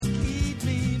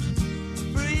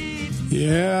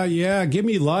Yeah. Give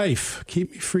me life.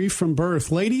 Keep me free from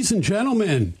birth. Ladies and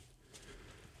gentlemen,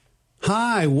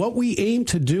 hi. What we aim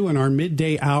to do in our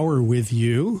midday hour with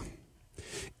you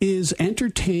is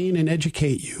entertain and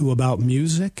educate you about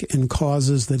music and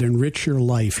causes that enrich your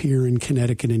life here in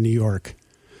Connecticut and New York.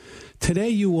 Today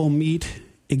you will meet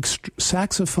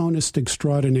saxophonist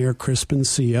extraordinaire Crispin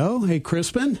CO. Hey,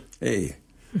 Crispin. Hey.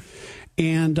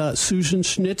 And Susan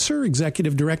Schnitzer,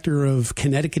 Executive Director of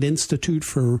Connecticut Institute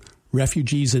for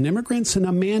Refugees and Immigrants, and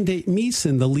Amanda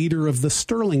Meeson, the leader of the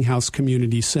Sterling House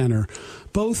Community Center,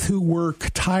 both who work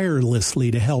tirelessly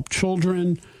to help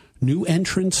children, new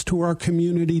entrants to our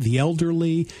community, the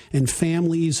elderly, and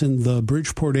families in the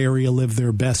Bridgeport area live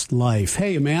their best life.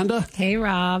 Hey, Amanda. Hey,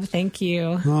 Rob. Thank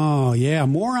you. Oh, yeah.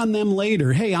 More on them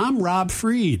later. Hey, I'm Rob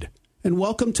Freed, and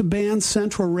welcome to Band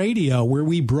Central Radio, where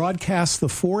we broadcast the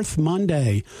fourth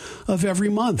Monday of every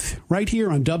month, right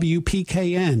here on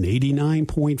WPKN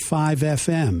 89.5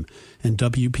 FM and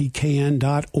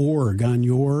WPKN.org on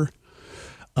your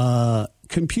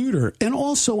computer, and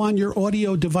also on your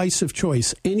audio device of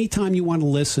choice anytime you want to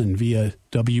listen via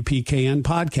WPKN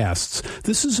podcasts.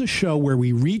 This is a show where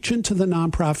we reach into the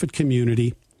nonprofit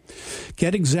community,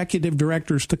 get executive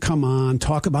directors to come on,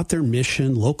 talk about their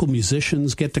mission. Local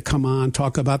musicians get to come on,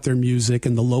 talk about their music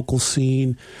and the local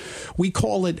scene. We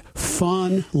call it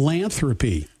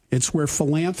Fun-lanthropy. It's where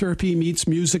philanthropy meets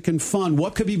music and fun.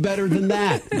 What could be better than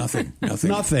that?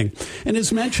 Nothing. And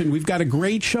as mentioned, we've got a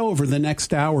great show over the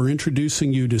next hour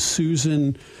introducing you to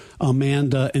Susan,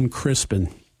 Amanda, and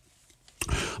Crispin.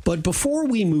 But before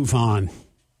we move on,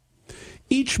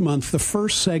 each month, the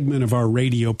first segment of our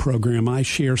radio program, I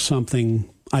share something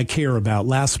I care about.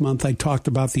 Last month, I talked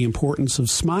about the importance of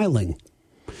smiling.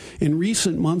 In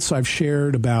recent months, I've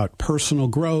shared about personal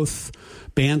growth,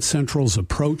 Band Central's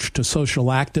approach to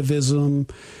social activism,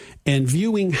 and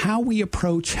viewing how we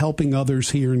approach helping others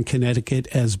here in Connecticut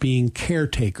as being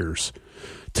caretakers.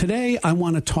 Today, I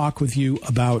want to talk with you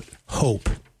about hope.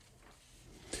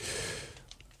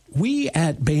 We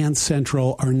at Band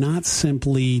Central are not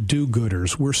simply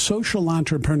do-gooders. We're social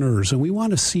entrepreneurs, and we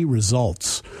want to see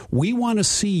results. We want to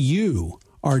see you,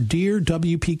 our dear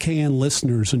WPKN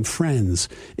listeners and friends,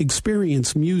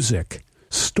 experience music,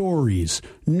 stories,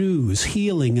 news,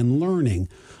 healing, and learning,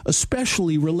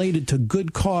 especially related to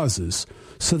good causes,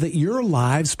 so that your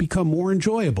lives become more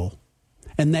enjoyable,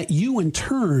 and that you, in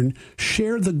turn,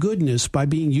 share the goodness by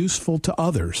being useful to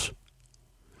others.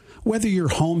 Whether you're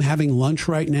home having lunch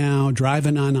right now,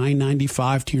 driving on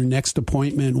I-95 to your next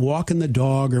appointment, walking the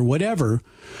dog, or whatever,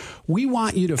 we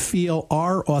want you to feel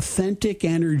our authentic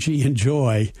energy and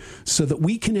joy so that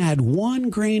we can add one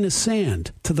grain of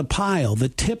sand to the pile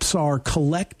that tips our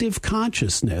collective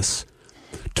consciousness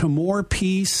to more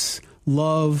peace,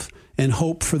 love, and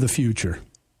hope for the future.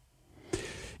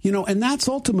 You know, and that's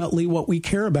ultimately what we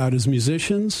care about as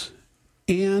musicians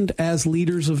and as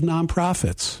leaders of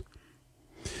nonprofits.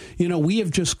 You know, we have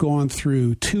just gone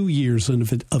through 2 years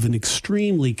of an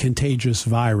extremely contagious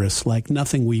virus like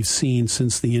nothing we've seen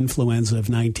since the influenza of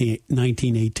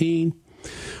 1918.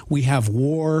 We have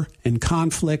war and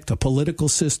conflict, a political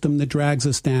system that drags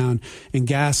us down, and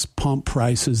gas pump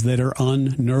prices that are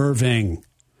unnerving.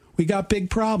 We got big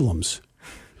problems.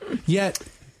 Yet,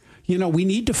 you know, we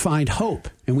need to find hope,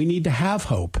 and we need to have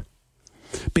hope.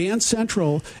 Band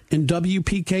Central and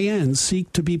WPKN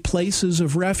seek to be places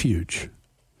of refuge.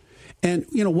 And,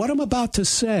 you know, what I'm about to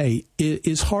say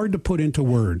is hard to put into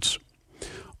words.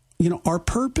 You know, our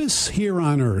purpose here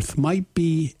on earth might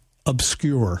be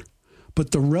obscure, but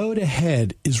the road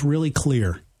ahead is really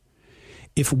clear.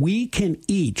 If we can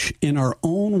each, in our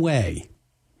own way,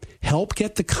 help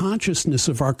get the consciousness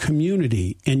of our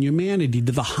community and humanity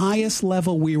to the highest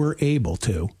level we were able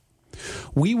to,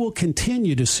 we will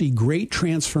continue to see great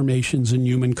transformations in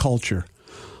human culture,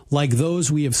 like those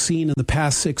we have seen in the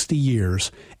past 60 years,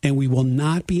 and we will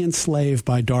not be enslaved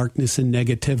by darkness and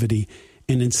negativity,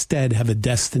 and instead have a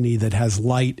destiny that has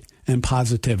light and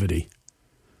positivity.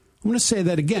 I'm going to say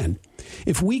that again.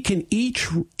 If we can each,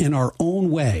 in our own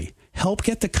way, help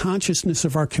get the consciousness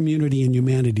of our community and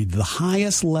humanity to the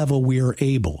highest level we are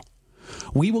able,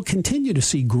 we will continue to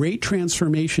see great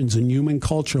transformations in human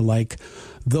culture like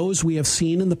those we have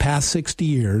seen in the past 60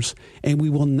 years, and we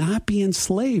will not be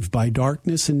enslaved by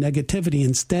darkness and negativity,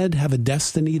 instead have a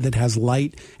destiny that has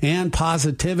light and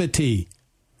positivity.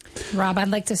 Rob, I'd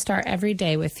like to start every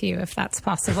day with you, if that's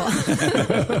possible.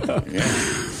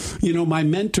 You know, my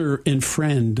mentor and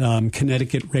friend,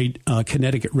 Connecticut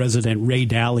resident Ray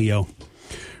Dalio,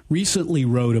 recently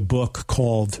wrote a book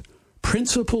called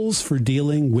Principles for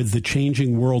Dealing with the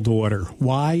Changing World Order,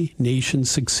 Why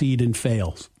Nations Succeed and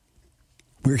Fail.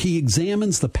 where he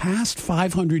examines the past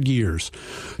 500 years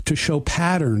to show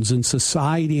patterns in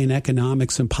society and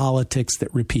economics and politics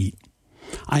that repeat.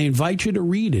 I invite you to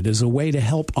read it as a way to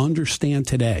help understand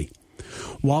today.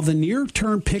 While the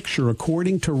near-term picture,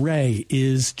 according to Ray,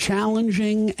 is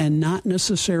challenging and not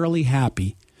necessarily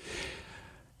happy,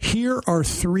 here are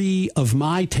 3 of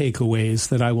my takeaways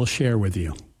that I will share with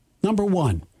you. Number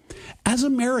 1, as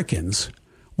Americans,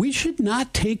 we should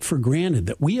not take for granted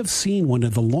that we have seen one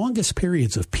of the longest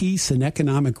periods of peace and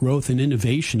economic growth and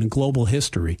innovation in global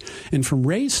history. And from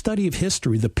Ray's study of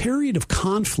history, the period of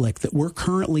conflict that we're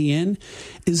currently in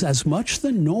is as much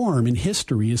the norm in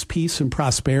history as peace and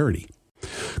prosperity.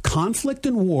 Conflict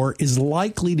and war is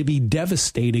likely to be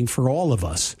devastating for all of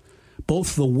us.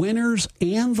 Both the winners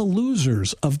and the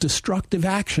losers of destructive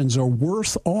actions are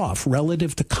worse off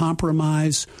relative to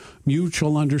compromise,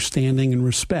 mutual understanding, and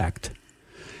respect.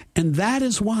 And that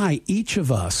is why each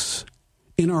of us,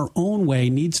 in our own way,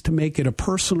 needs to make it a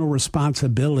personal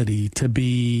responsibility to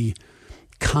be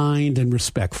kind and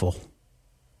respectful.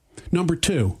 Number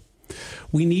 2,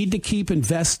 we need to keep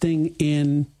investing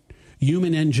in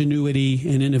human ingenuity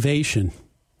and innovation.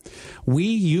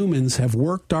 We humans have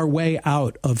worked our way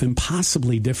out of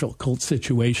impossibly difficult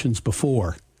situations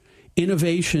before.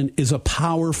 Innovation is a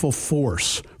powerful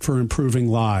force for improving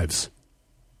lives,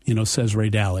 says Ray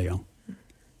Dalio.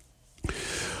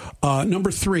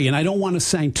 Number 3, and I don't want to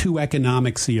sound too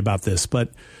economicsy about this,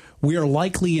 but we are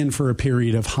likely in for a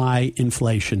period of high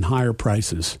inflation, higher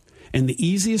prices. And the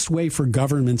easiest way for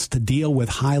governments to deal with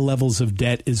high levels of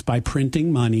debt is by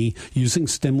printing money, using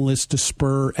stimulus to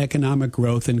spur economic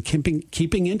growth, and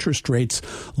keeping interest rates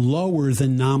lower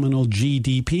than nominal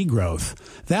GDP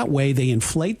growth. That way, they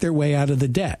inflate their way out of the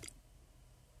debt.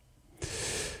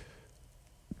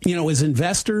 As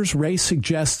investors, Ray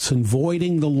suggests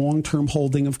avoiding the long-term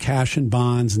holding of cash and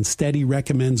bonds. Instead, he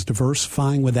recommends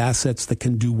diversifying with assets that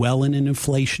can do well in an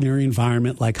inflationary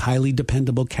environment, like highly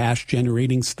dependable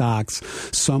cash-generating stocks,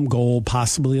 some gold,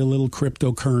 possibly a little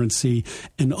cryptocurrency,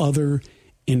 and other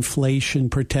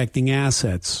inflation-protecting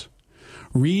assets.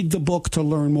 Read the book to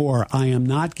learn more. I am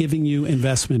not giving you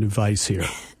investment advice here.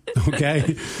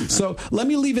 Okay? So let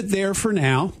me leave it there for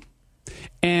now.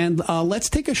 And let's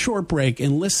take a short break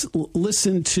and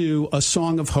listen to a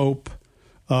song of hope,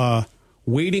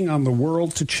 Waiting on the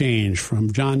World to Change,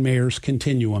 from John Mayer's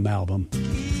Continuum album.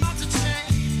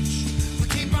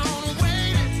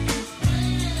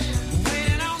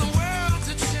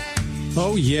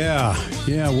 Oh, yeah.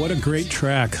 Yeah, what a great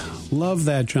track. Love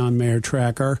that John Mayer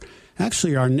track. Our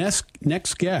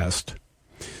next guest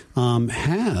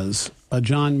has a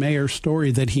John Mayer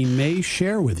story that he may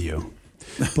share with you.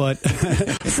 But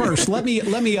first, let me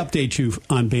update you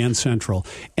on Band Central.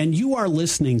 And you are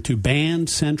listening to Band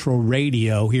Central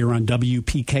Radio here on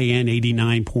WPKN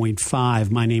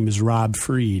 89.5. My name is Rob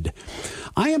Freed.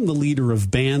 I am the leader of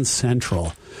Band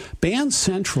Central. Band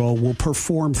Central will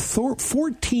perform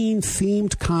 14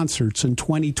 themed concerts in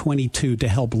 2022 to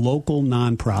help local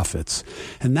nonprofits.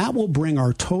 And that will bring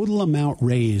our total amount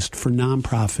raised for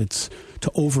nonprofits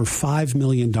to over $5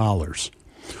 million.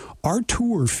 Our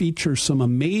tour features some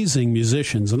amazing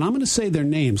musicians, and I'm going to say their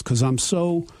names because I'm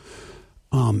so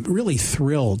really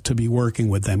thrilled to be working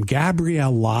with them.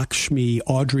 Gabrielle Lakshmi,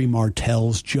 Audrey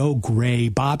Martels, Joe Gray,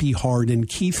 Bobby Hardin,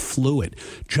 Keith Flewitt,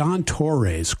 John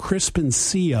Torres, Crispin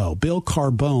Seo, Bill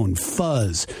Carbone,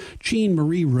 Fuzz, Jean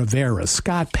Marie Rivera,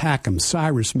 Scott Packham,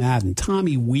 Cyrus Madden,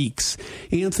 Tommy Weeks,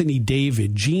 Anthony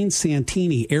David, Gene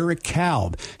Santini, Eric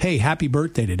Kalb. Hey, happy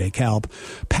birthday today, Kalb.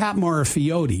 Pat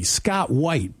Marafiotti, Scott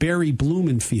White, Barry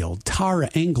Blumenfield, Tara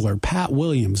Engler, Pat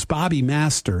Williams, Bobby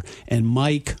Master, and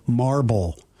Mike Marble.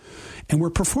 And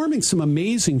we're performing some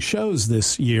amazing shows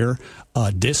this year.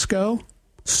 Disco,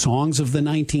 Songs of the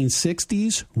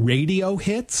 1960s, Radio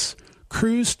Hits,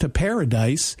 Cruise to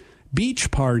Paradise,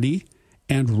 Beach Party,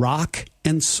 and Rock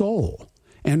and Soul.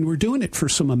 And we're doing it for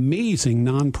some amazing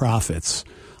nonprofits.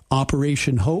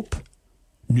 Operation Hope,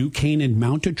 New Canaan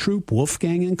Mounted Troop,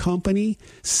 Wolfgang and Company,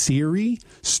 Siri,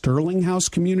 Sterling House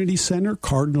Community Center,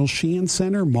 Cardinal Sheehan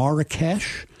Center,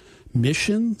 Marrakesh,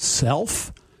 Mission,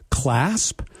 Self,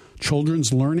 CLASP,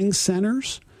 Children's Learning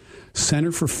Centers,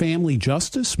 Center for Family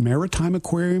Justice, Maritime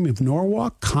Aquarium of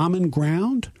Norwalk, Common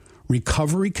Ground,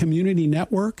 Recovery Community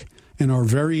Network, and our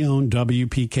very own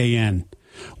WPKN.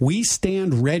 We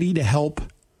stand ready to help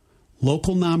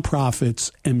local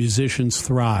nonprofits and musicians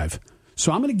thrive.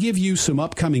 So I'm going to give you some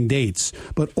upcoming dates,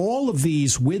 but all of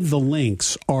these with the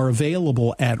links are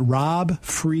available at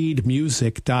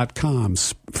robfreedmusic.com,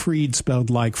 Freed spelled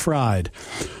like fried.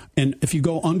 And if you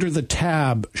go under the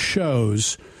tab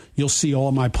shows, you'll see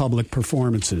all my public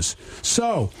performances.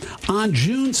 So, on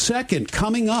June 2nd,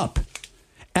 coming up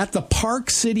at the Park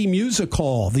City Music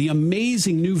Hall, the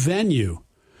amazing new venue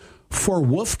for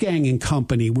Wolfgang and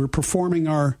Company, we're performing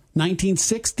our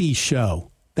 1960s show.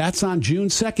 That's on June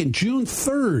 2nd. June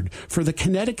 3rd, for the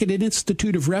Connecticut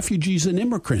Institute of Refugees and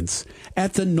Immigrants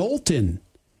at the Knowlton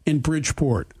in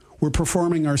Bridgeport, we're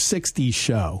performing our 60s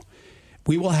show.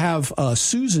 We will have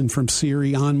Susan from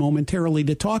Siri on momentarily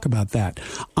to talk about that.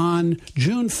 On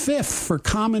June 5th, for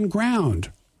Common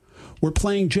Ground, we're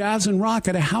playing jazz and rock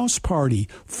at a house party.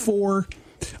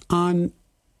 On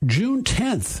June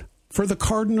 10th, for the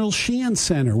Cardinal Sheehan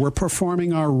Center, we're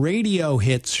performing our Radio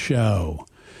Hits show.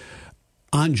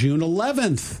 On June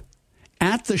 11th,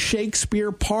 at the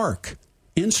Shakespeare Park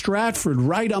in Stratford,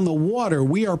 right on the water,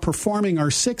 we are performing our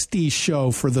 60s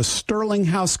show for the Sterling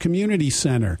House Community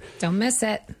Center. Don't miss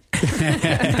it.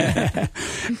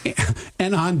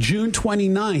 And on June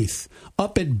 29th,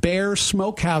 up at Bear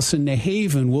Smokehouse in New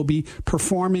Haven, we'll be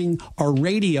performing our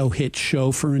radio hit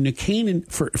show for a New Haven-based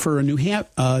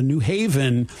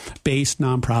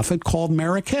nonprofit called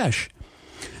Marrakesh.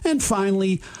 And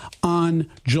finally, on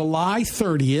July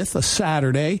 30th, a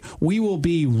Saturday, we will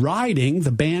be riding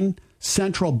the Band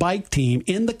Central bike team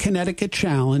in the Connecticut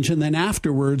Challenge, and then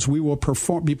afterwards we will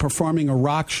be performing a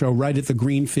rock show right at the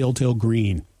Greenfield Hill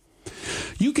Green.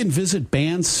 You can visit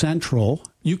Band Central.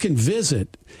 You can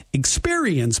visit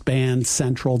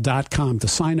experiencebandcentral.com to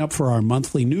sign up for our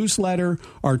monthly newsletter,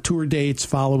 our tour dates,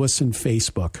 follow us on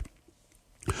Facebook.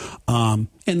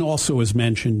 And also, as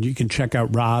mentioned, you can check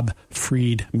out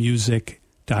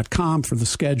robfriedmusic.com for the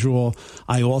schedule.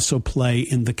 I also play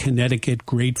in the Connecticut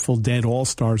Grateful Dead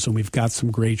All-Stars, and we've got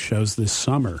some great shows this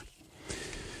summer.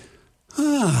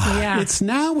 It's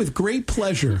now with great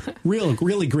pleasure,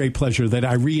 really great pleasure, that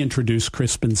I reintroduce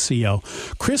Crispin Sio.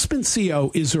 Crispin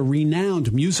Sio is a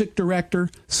renowned music director,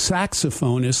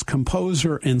 saxophonist,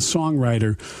 composer, and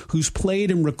songwriter who's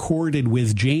played and recorded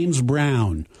with James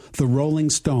Brown, the Rolling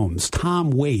Stones,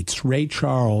 Tom Waits, Ray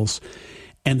Charles,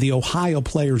 and the Ohio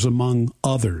Players, among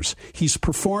others. He's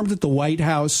performed at the White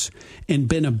House and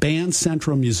been a Band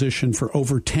Central musician for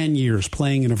over 10 years,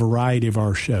 playing in a variety of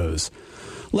our shows.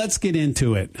 Let's get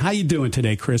into it. How you doing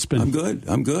today, Crispin? I'm good.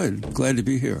 Glad to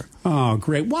be here. Oh,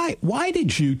 great. Why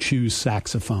did you choose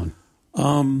saxophone?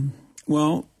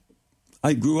 Well,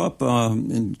 I grew up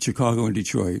in Chicago and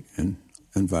Detroit and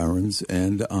environs,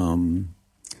 and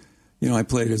I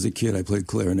played as a kid. I played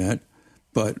clarinet,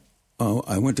 but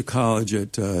I went to college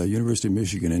at University of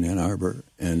Michigan in Ann Arbor,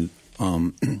 and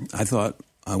I thought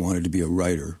I wanted to be a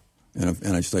writer,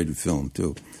 and I studied film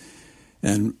too.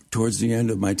 And towards the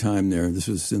end of my time there, this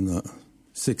was in the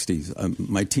 60s,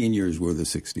 my teen years were the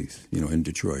 60s, in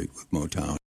Detroit with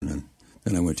Motown. And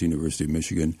then I went to University of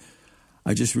Michigan.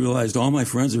 I just realized all my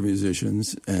friends are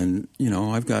musicians, and,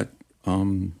 I've got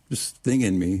this thing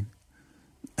in me,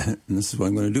 and this is what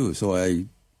I'm going to do. So I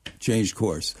changed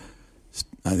course.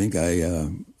 I think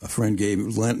a friend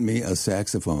lent me a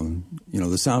saxophone.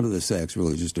 The sound of the sax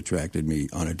really just attracted me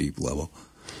on a deep level.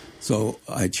 So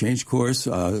I changed course,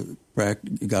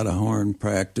 got a horn,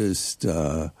 practiced.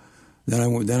 Then I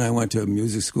went to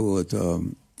music school at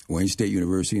Wayne State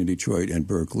University in Detroit and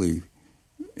Berkeley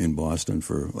in Boston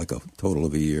for like a total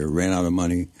of a year. Ran out of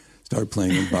money, started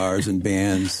playing in bars and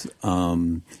bands.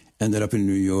 Ended up in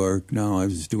New York. Now I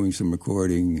was doing some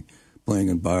recording, playing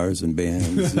in bars and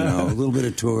bands. A little bit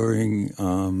of touring.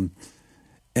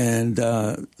 And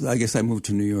I guess I moved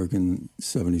to New York in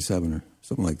 '77 or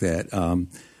something like that.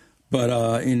 But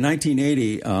in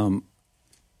 1980,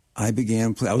 I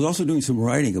began. I was also doing some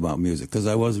writing about music because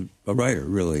I was a writer,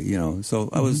 really. So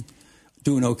I was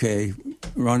doing okay.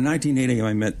 Around 1980,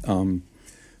 I met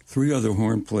 3 other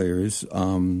horn players,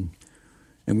 and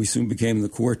we soon became the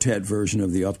quartet version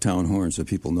of the Uptown Horns that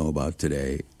people know about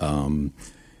today. And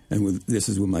this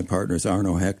is with my partners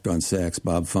Arno Hecht on sax,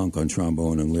 Bob Funk on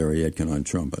trombone, and Larry Edkin on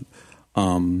trumpet.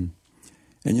 And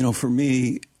for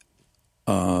me,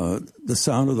 the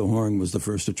sound of the horn was the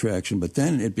first attraction, but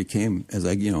then it became, as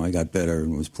I got better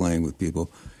and was playing with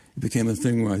people, it became a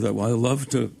thing where I thought, well, I love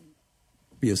to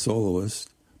be a soloist,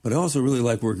 but I also really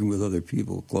like working with other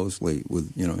people closely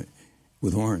with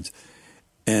horns.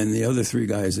 And the other 3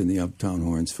 guys in the Uptown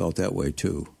Horns felt that way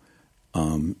too.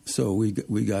 So we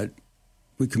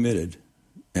committed,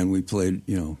 and we played,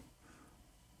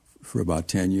 for about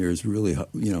 10 years, really,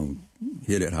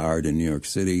 hit it hard in New York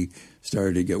City.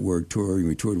 Started to get work touring.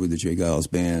 We toured with the J. Giles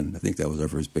Band. I think that was our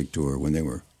first big tour when they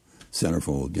were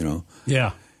centerfold,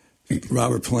 Yeah.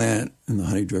 Robert Plant and the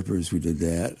Honey Drippers, we did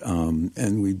that.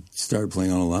 And we started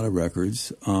playing on a lot of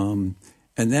records. And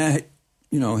that,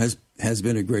 has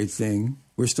been a great thing.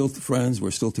 we're still friends.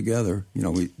 We're still together. You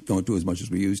know, we don't do as much as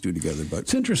we used to together. But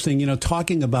it's interesting, you know,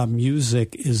 talking about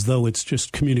music as though it's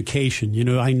just communication. You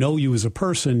know, I know you as a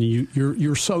person.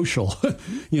 You're social.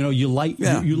 You know, you like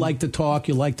to talk.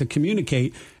 You like to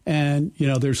communicate. And you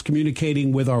know, there's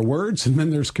communicating with our words, and then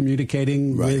there's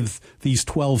communicating with these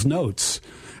 12 notes,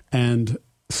 and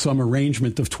some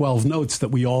arrangement of 12 notes that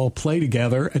we all play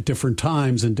together at different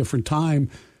times and different time.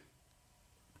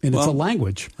 And it's a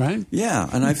language, right? Yeah,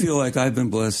 and I feel like I've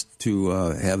been blessed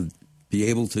to be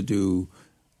able to do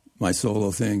my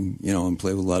solo thing, you know, and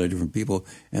play with a lot of different people,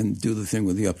 and do the thing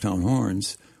with the Uptown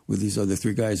Horns with these other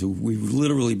three guys who we've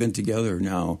literally been together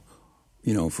now,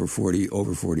 you know, for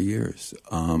over 40 years.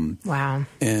 Wow!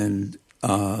 And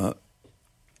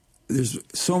there's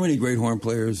so many great horn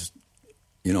players,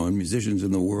 you know, and musicians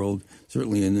in the world.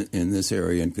 Certainly in this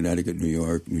area, in Connecticut, New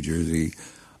York, New Jersey.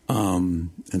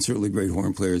 And certainly great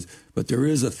horn players, but there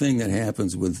is a thing that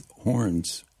happens with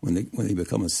horns when they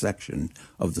become a section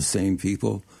of the same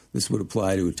people. This would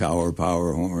apply to Tower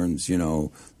Power horns, you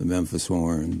know, the Memphis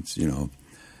horns, you know,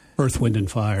 Earth, Wind,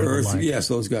 and Fire. Yes,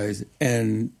 those guys.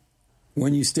 And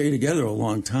when you stay together a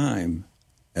long time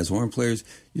as horn players,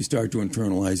 you start to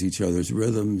internalize each other's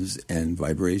rhythms and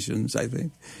vibrations, I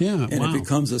think. Yeah, and it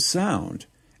becomes a sound,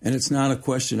 and it's not a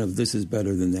question of this is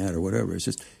better than that or whatever. It's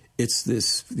just. It's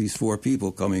these four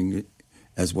people coming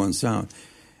as one sound.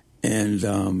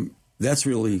 And that's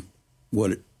really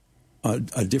what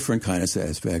a different kind of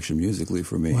satisfaction musically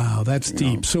for me. Wow, that's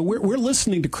deep. So we're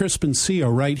listening to Crispin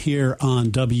Seo right here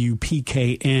on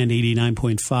WPKN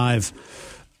 89.5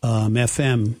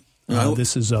 FM.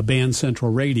 This is Band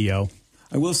Central Radio.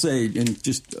 I will say, and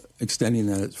just extending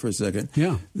that for a second,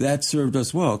 that served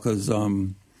us well because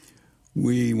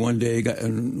we one day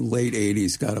in the late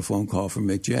 80s got a phone call from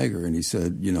Mick Jagger, and he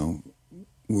said, you know,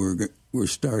 we're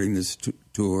starting this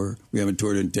tour. We haven't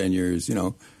toured in 10 years, you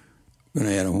know. We're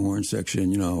going to add a horn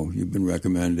section, you know. You've been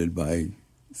recommended by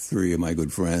 3 of my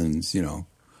good friends, you know,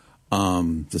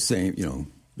 the same, you know,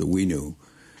 that we knew.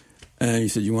 And he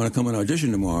said, you want to come and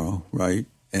audition tomorrow, right?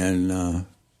 And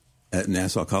at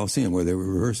Nassau Coliseum where they were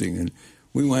rehearsing. And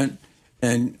we went.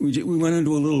 And we went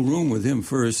into a little room with him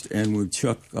first, and with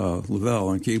Chuck Leavell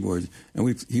on keyboards,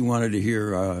 and he wanted to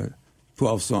hear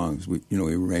 12 songs. We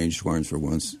arranged horns for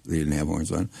once they didn't have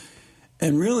horns on,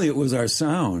 and really it was our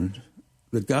sound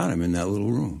that got him in that little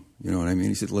room. You know what I mean?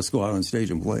 He said, "Let's go out on stage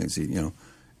and play and see." You know,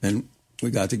 and we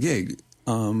got the gig.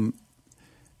 And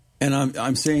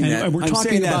I'm saying that we're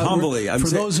talking about humbly. For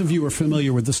those of you who are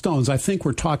familiar with the Stones, I think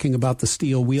we're talking about the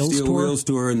Steel Wheels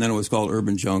tour, and then it was called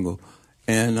Urban Jungle,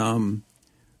 and.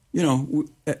 You know,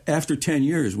 after 10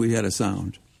 years, we had a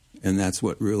sound, and that's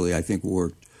what really, I think,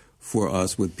 worked for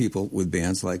us with people, with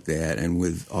bands like that and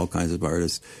with all kinds of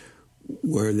artists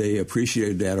where they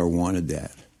appreciated that or wanted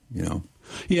that, you know.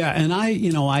 Yeah, and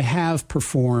I have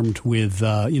performed with,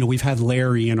 we've had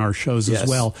Larry in our shows as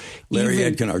well. Larry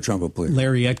Etkin, our trumpet player.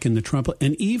 Larry Etkin, the trumpet,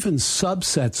 and even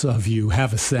subsets of you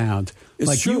have a sound. It's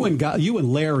like true. You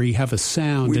and Larry have a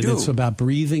sound, and it's about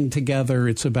breathing together.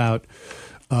 It's about...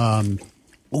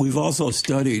 We've also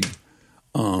studied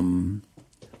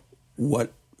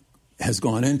what has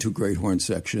gone into great horn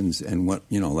sections and what,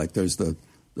 you know, like there's the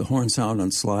horn sound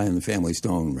on Sly and the Family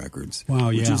Stone records. Wow,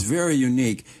 which is very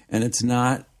unique, and it's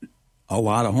not a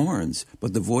lot of horns,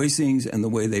 but the voicings and the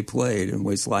way they played and the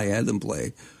way Sly had them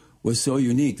play was so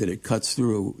unique that it cuts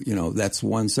through, you know, that's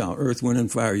one sound. Earth, Wind, and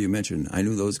Fire you mentioned, I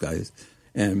knew those guys,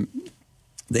 and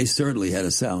they certainly had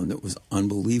a sound that was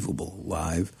unbelievable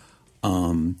live.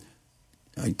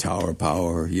 Like Tower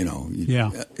Power, you know.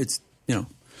 It's, you know,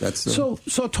 that's... So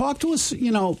talk to us, you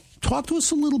know, talk to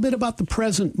us a little bit about the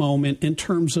present moment in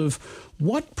terms of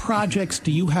what projects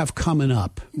do you have coming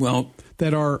up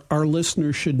that our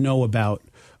listeners should know about?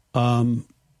 You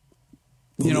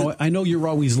know, I know you're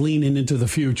always leaning into the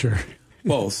future.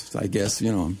 Both, I guess,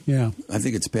 you know. Yeah. I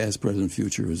think it's past, present,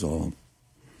 future is all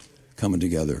coming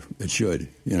together. It should,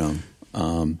 you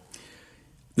know.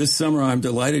 This summer, I'm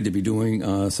delighted to be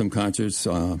doing some concerts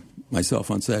myself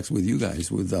on sax with you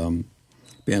guys, with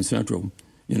Band Central,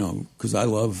 you know, because I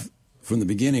love, from the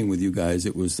beginning with you guys,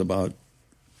 it was about,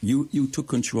 you took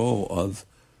control of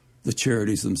the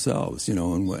charities themselves, you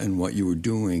know, and what you were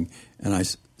doing, and I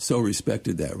so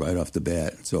respected that right off the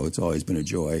bat. So it's always been a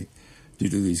joy to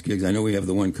do these gigs. I know we have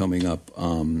the one coming up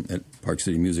at Park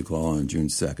City Music Hall on June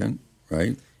 2nd,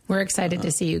 right? We're excited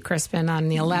to see you, Crispin, on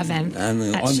the 11th on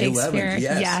the 11th,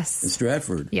 yes. In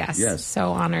Stratford. Yes.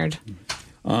 So honored.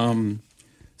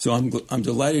 So I'm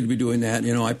delighted to be doing that.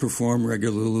 You know, I perform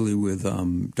regularly with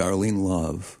Darlene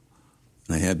Love,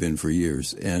 and I have been for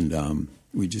years. And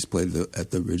we just played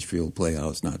at the Ridgefield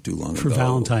Playhouse not too long ago. For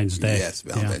Valentine's Day. Yes,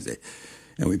 Valentine's Day.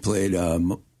 And we played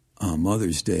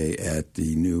Mother's Day at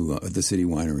the City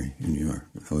Winery in New York.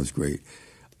 That was great.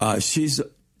 She's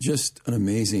just an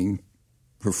amazing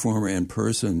performer and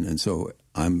person, and so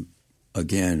I'm,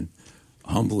 again,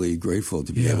 humbly grateful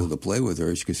to be able to play with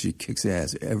her because she kicks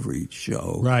ass every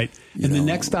show. Right. And the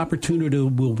next opportunity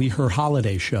will be her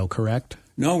holiday show, correct?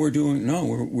 No, we're doing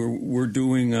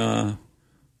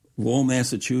Lowell,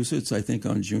 Massachusetts, I think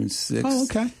on June 6th. Oh,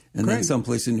 okay. And Great. then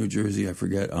someplace in New Jersey, I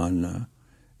forget, on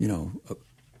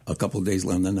a couple of days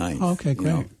on the 9th. Oh, okay,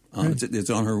 great. It's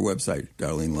on her website,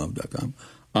 darlenelove.com.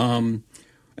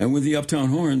 And with the Uptown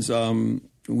Horns,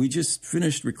 we just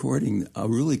finished recording a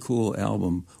really cool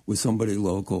album with somebody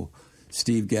local,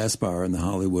 Steve Gaspar and the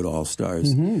Hollywood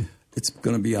All-Stars. Mm-hmm. It's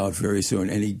going to be out very soon.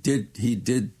 And he did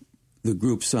the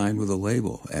group signed with a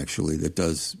label, actually, that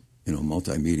does,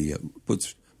 multimedia,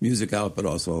 puts music out, but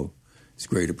also is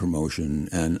great at promotion.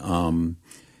 And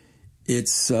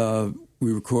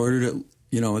we recorded it,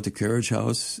 at the Carriage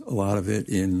House, a lot of it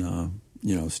in,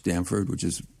 Stamford, which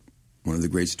is one of the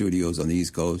great studios on the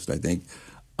East Coast, I think.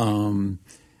 And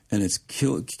it's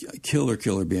killer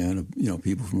band of,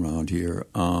 people from around here.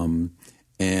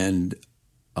 And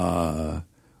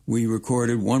we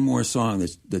recorded one more song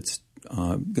that's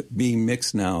being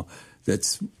mixed now.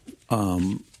 That's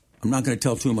I'm not going to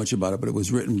tell too much about it, but it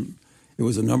was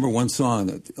a number one song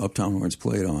that Uptown Horns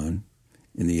played on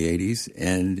in the 80s,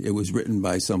 and it was written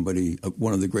by somebody,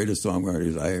 one of the greatest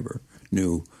songwriters I ever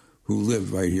knew, who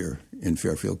lived right here in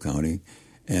Fairfield County.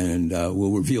 And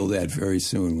we'll reveal that very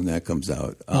soon when that comes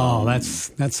out.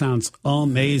 That sounds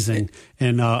amazing.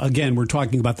 And again, we're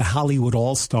talking about the Hollywood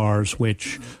All-Stars,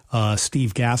 which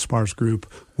Steve Gaspar's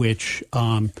group, which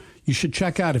you should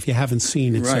check out if you haven't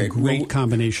seen. It's a great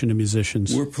combination of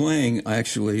musicians. We're playing,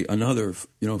 actually, another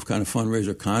kind of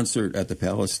fundraiser concert at the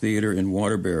Palace Theater in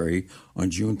Waterbury on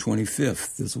June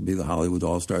 25th. This will be the Hollywood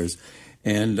All-Stars.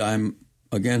 And I'm,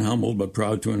 again, humbled but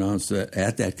proud to announce that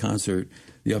at that concert,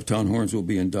 the Uptown Horns will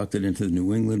be inducted into the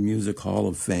New England Music Hall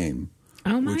of Fame,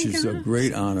 which is a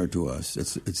great honor to us.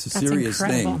 It's a serious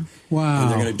thing. Wow.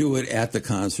 And they're going to do it at the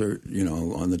concert,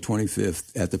 on the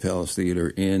 25th at the Palace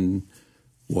Theater in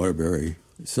Waterbury.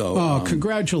 So,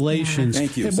 congratulations.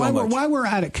 Thank you so much. While we're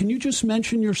at it, can you just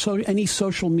mention your any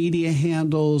social media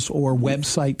handles or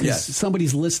website? Because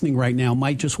somebody's listening right now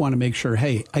might just want to make sure,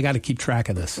 hey, I got to keep track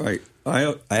of this. Right.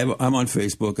 I'm on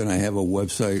Facebook, and I have a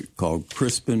website called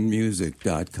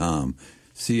crispinmusic.com,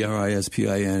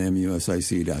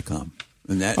 CRISPINMUSIC.com.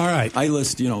 And that, all right. I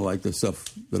list, like the stuff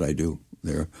that I do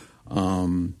there.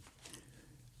 The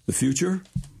future?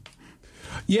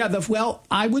 Yeah,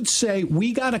 I would say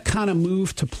we got to kind of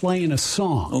move to playing a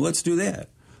song. Oh, let's do that.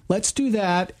 Let's do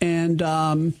that. And,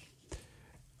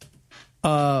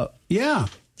 yeah.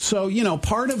 So,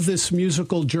 part of this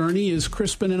musical journey is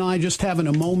Crispin and I just having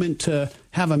a moment to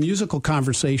have a musical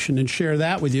conversation and share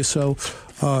that with you. So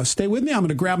stay with me. I'm going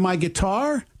to grab my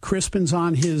guitar. Crispin's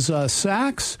on his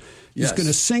sax. He's going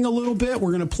to sing a little bit. We're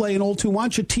going to play an old tune. Why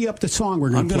don't you tee up the song we're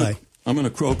going to play? I'm going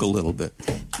to croak a little bit.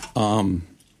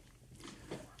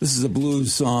 This is a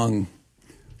blues song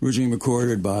originally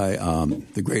recorded by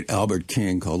the great Albert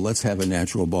King called Let's Have a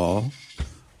Natural Ball,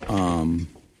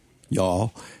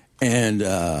 y'all. And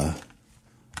I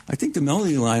think the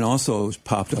melody line also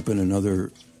popped up in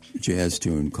another jazz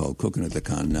tune called Cooking at the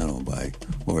Continental by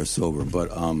Horace Silver. But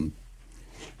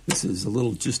this is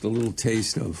just a little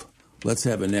taste of Let's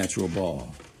Have a Natural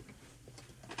Ball.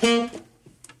 Want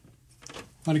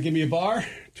to give me a bar?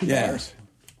 Two bars?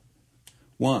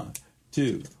 1,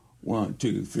 2, 1,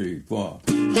 2, 3, 4.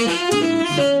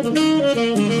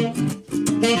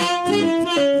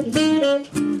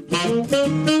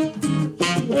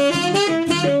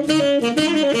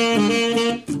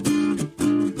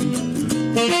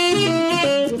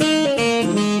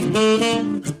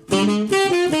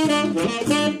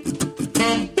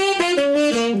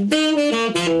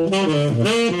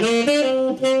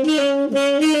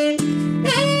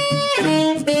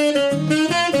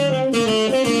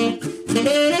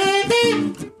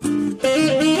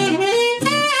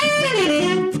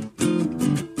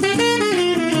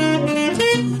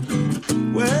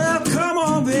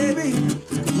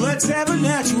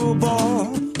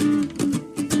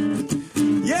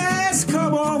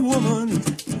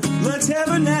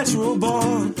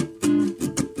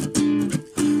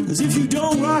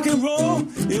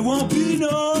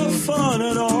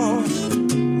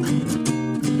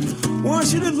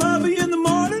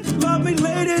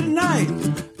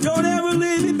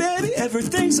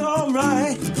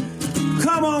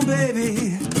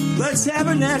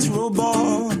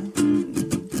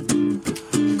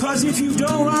 'Cause if you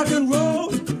don't rock and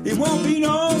roll, it won't be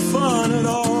no fun at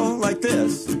all. Like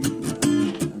this.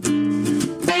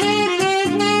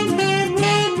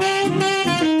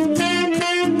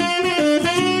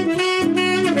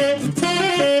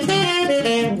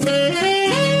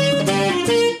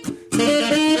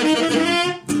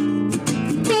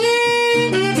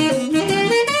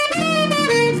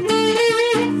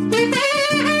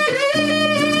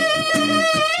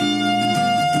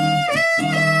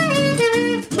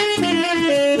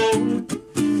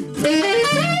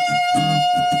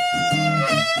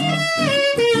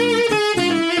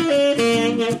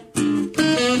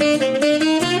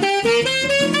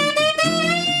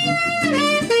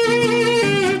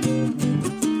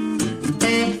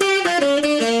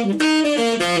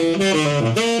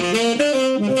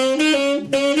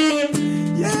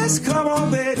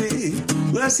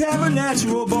 Let's have a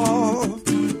natural ball.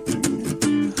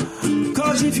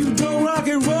 'Cause if you don't rock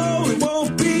and roll, it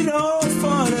won't be no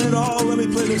fun at all. Let me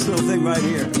play this little thing right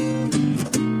here.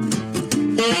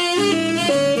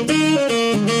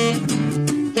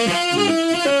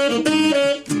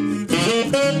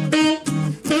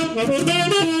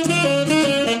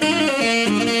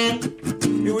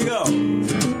 Here we go.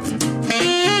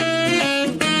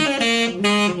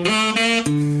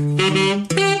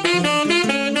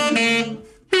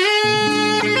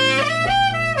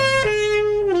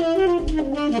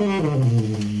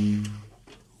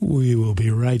 We will be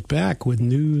right back with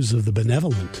news of the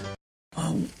benevolent.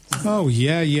 Oh,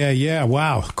 yeah.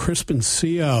 Wow. Crispin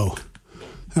CO.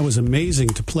 That was amazing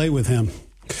to play with him.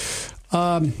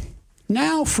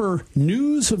 Now for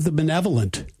news of the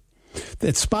benevolent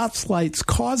that spotlights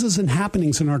causes and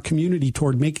happenings in our community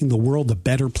toward making the world a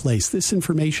better place. This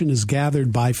information is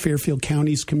gathered by Fairfield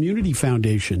County's Community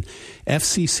Foundation,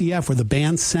 FCCF, where the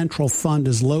Band Central Fund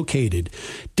is located.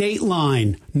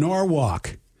 Dateline,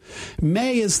 Norwalk.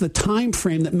 May is the time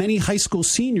frame that many high school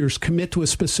seniors commit to a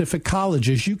specific college.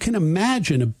 As you can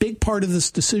imagine, a big part of this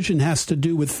decision has to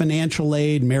do with financial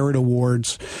aid, merit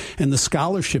awards, and the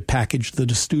scholarship package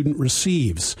that a student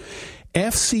receives.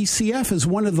 FCCF is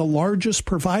one of the largest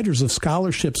providers of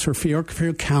scholarships for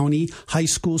Fairfield County high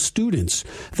school students.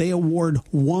 They award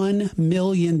 $1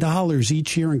 million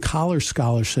each year in college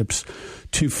scholarships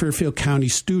to Fairfield County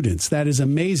students. That is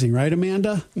amazing, right,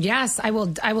 Amanda? Yes, I will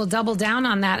double down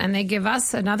on that. And they give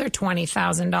us another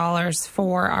 $20,000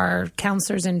 for our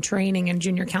counselors in training and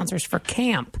junior counselors for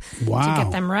camp. Wow. To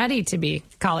get them ready to be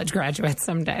college graduates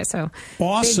someday. So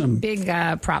awesome. Big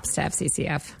props to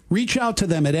FCCF. Reach out to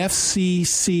them at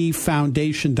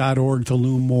fccfoundation.org to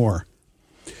learn more.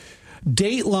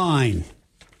 Dateline,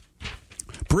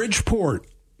 Bridgeport,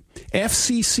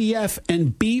 FCCF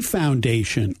and B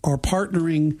Foundation are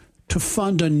partnering to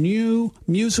fund a new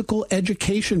musical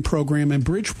education program in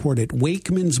Bridgeport at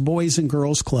Wakeman's Boys and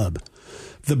Girls Club,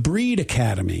 the Breed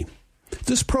Academy.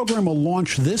 This program will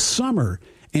launch this summer,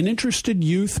 and interested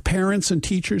youth, parents, and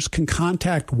teachers can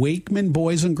contact Wakeman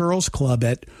Boys and Girls Club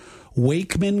at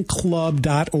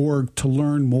wakemanclub.org to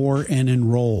learn more and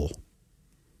enroll.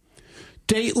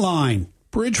 Dateline,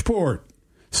 Bridgeport.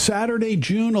 Saturday,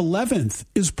 June 11th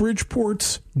is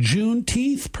Bridgeport's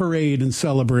Juneteenth parade and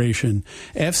celebration.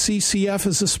 FCCF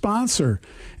is a sponsor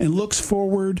and looks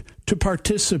forward to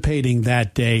participating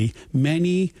that day.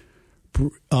 Many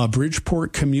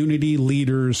Bridgeport community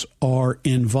leaders are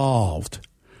involved.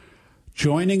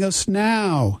 Joining us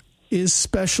now is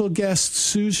special guest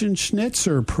Susan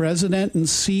Schnitzer, President and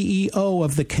CEO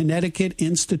of the Connecticut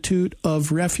Institute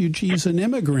of Refugees and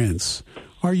Immigrants.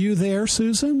 Are you there,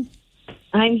 Susan?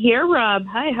 I'm here, Rob.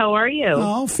 Hi, how are you?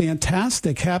 Oh,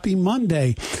 fantastic. Happy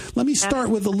Monday. Let me start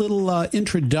with a little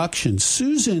introduction.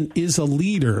 Susan is a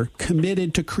leader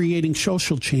committed to creating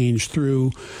social change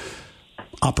through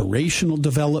operational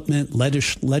development,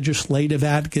 legislative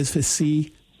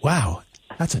advocacy. Wow,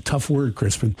 that's a tough word,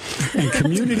 Crispin. And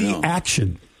community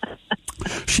action.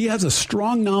 She has a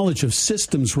strong knowledge of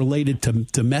systems related to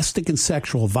domestic and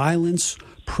sexual violence,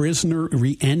 prisoner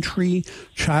reentry,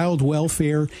 child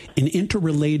welfare, and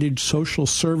interrelated social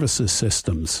services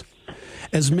systems.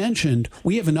 As mentioned,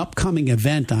 we have an upcoming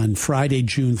event on Friday,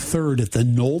 June 3rd at the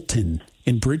Knowlton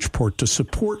in Bridgeport to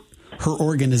support her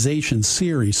organization's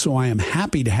series, so I am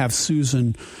happy to have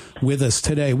Susan with us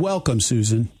today. Welcome,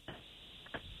 Susan.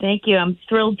 Thank you. I'm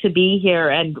thrilled to be here.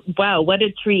 And wow, what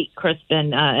a treat,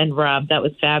 Crispin and Rob. That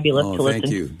was fabulous to listen.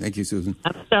 Thank you. Thank you, Susan.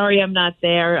 I'm sorry I'm not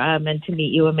there, and to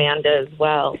meet you, Amanda, as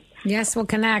well. Yes, we'll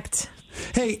connect.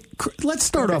 Hey, let's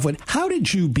start off with, how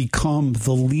did you become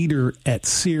the leader at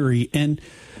SERI? And,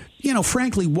 you know,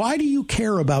 frankly, why do you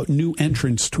care about new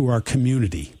entrants to our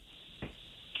community?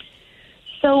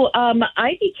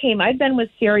 I've been with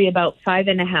CERI about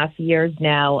 5.5 years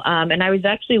now, and I was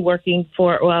actually working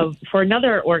for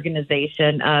another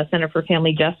organization, Center for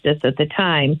Family Justice at the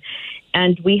time,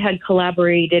 and we had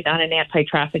collaborated on an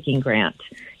anti-trafficking grant.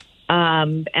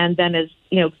 And then as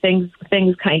things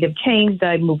kind of changed,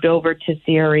 I moved over to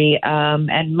CERI,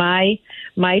 and my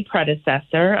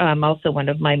predecessor, also one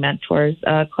of my mentors,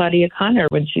 Claudia Connor,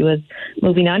 when she was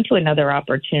moving on to another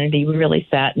opportunity, we really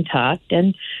sat and talked,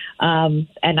 and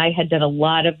I had done a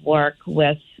lot of work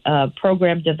with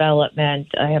program development.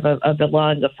 I have a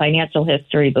long financial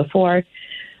history before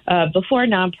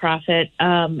nonprofit,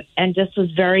 and just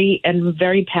was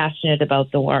very passionate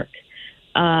about the work.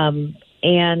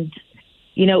 And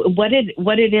what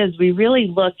it is, we really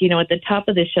look, at the top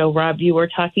of the show, Rob, you were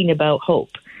talking about hope.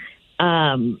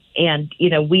 And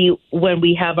when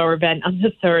we have our event on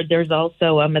the 3rd, there's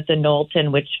also at the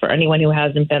Knowlton, which for anyone who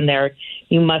hasn't been there,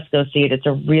 you must go see it. It's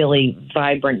a really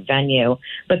vibrant venue,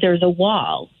 but there's a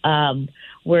wall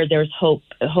where there's hope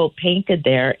painted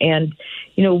there. And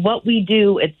what we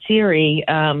do at CERI,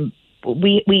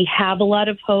 we have a lot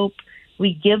of hope.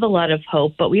 We give a lot of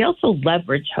hope, but we also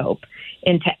leverage hope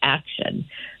into action,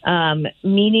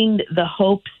 meaning the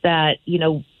hopes that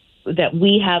that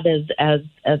we have as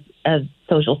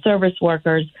social service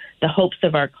workers, the hopes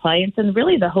of our clients, and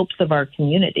really the hopes of our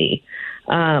community.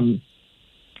 And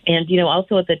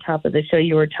also at the top of the show,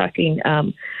 you were talking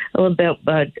a little bit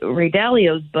about Ray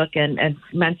Dalio's book and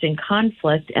mentioned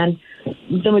conflict. And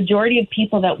the majority of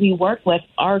people that we work with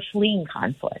are fleeing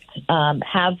conflict,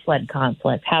 have fled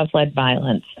conflict, have fled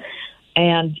violence.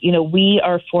 And, we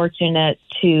are fortunate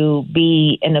to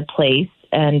be in a place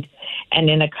and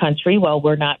in a country, well,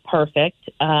 we're not perfect,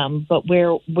 but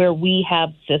where we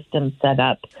have systems set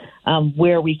up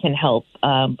where we can help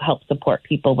support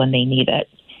people when they need it.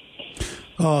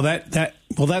 Oh,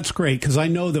 that's great, because I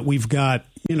know that we've got,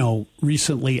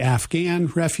 recently Afghan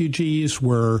refugees.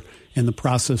 We're in the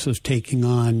process of taking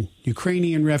on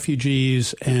Ukrainian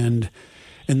refugees, and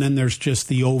then there's just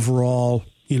the overall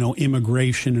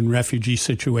immigration and refugee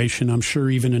situation. I'm sure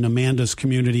even in Amanda's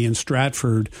community in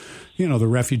Stratford, the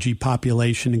refugee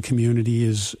population and community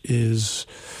is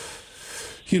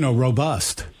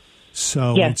robust.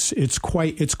 So yes. it's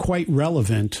quite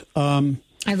relevant. I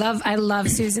love,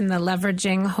 Susan, the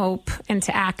leveraging hope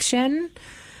into action.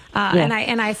 Yes.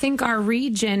 And I think our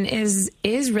region is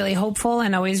really hopeful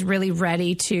and always really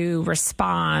ready to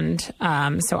respond.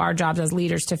 So our jobs as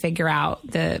leaders to figure out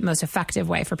the most effective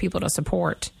way for people to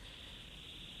support.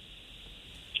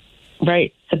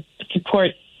 Right.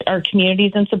 Support our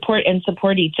communities and support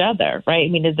each other. Right. I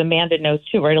mean, as Amanda knows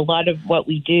too, right. A lot of what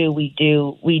we do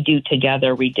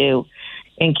together. We do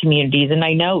in communities. And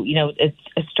I know,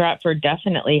 Stratford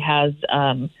definitely has,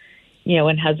 and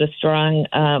has a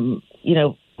strong,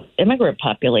 immigrant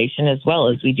population as well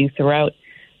as we do throughout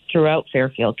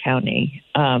Fairfield County.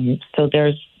 So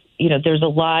there's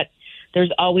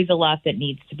always a lot that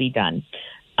needs to be done.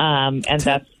 And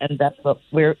that's what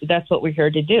we're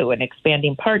here to do, and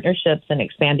expanding partnerships and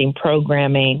expanding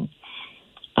programming.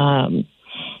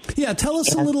 Tell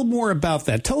us a little more about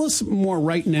that. Tell us more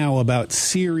right now about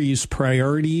CERI's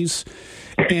priorities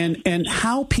and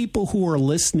how people who are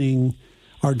listening,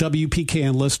 our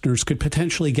WPKN listeners, could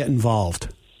potentially get involved.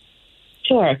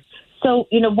 Sure. So,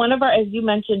 one of our, as you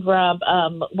mentioned, Rob,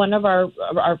 one of our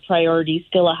priorities,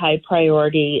 still a high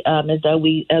priority, is as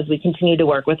we continue to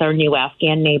work with our new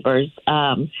Afghan neighbors,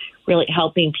 really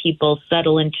helping people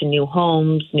settle into new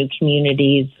homes, new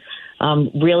communities,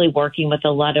 really working with a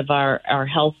lot of our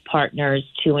health partners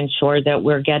to ensure that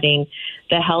we're getting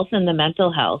the health and the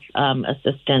mental health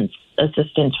assistance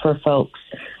for folks.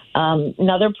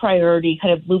 Another priority,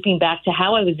 kind of looping back to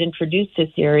how I was introduced to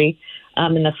CERI,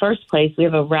 in the first place, we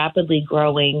have a rapidly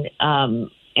growing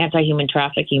anti-human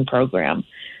trafficking program.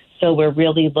 So we're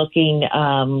really looking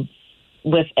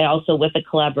with a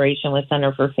collaboration with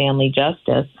Center for Family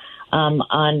Justice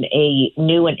on a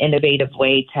new and innovative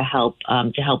way to help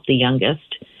the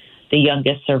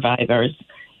youngest survivors,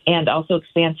 and also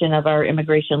expansion of our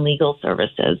immigration legal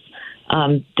services.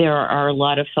 There are a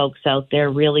lot of folks out there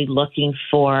really looking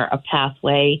for a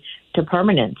pathway to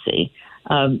permanency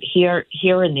here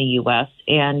in the U.S.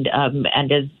 And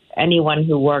as anyone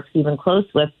who works even close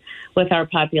with our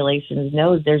populations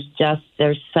knows, there's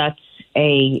such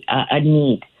a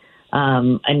need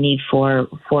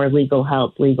for legal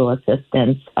help, legal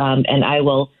assistance. And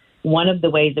one of the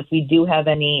ways, if we do have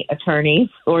any attorneys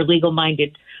or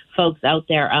legal-minded folks out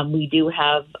there, we do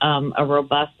have a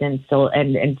robust and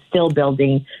still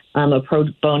building a pro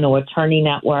bono attorney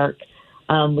network.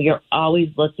 We are always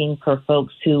looking for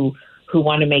folks who who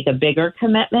want to make a bigger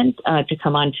commitment to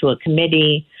come onto a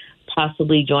committee,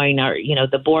 possibly join our,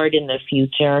 the board in the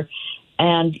future.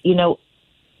 And,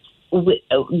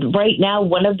 right now,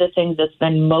 one of the things that's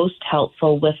been most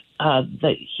helpful with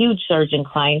the huge surge in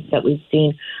clients that we've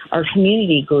seen are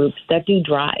community groups that do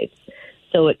drives.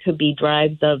 So it could be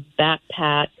drives of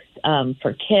backpacks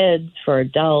for kids, for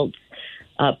adults,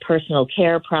 personal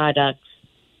care products.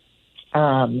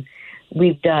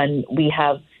 We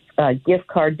have gift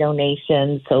card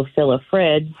donations, so fill a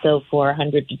fridge. So for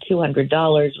 $100 to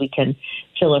 $200, we can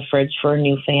fill a fridge for a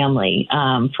new family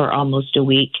for almost a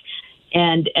week.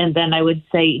 And then I would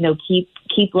say,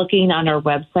 keep looking on our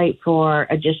website for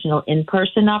additional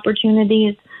in-person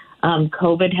opportunities.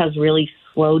 COVID has really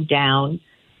slowed down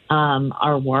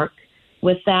our work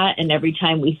with that. And every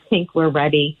time we think we're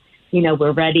ready,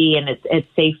 we're ready, and it's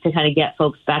safe to kind of get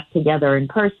folks back together in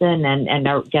person and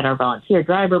get our volunteer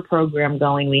driver program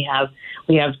going. We have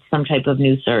some type of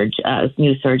new surge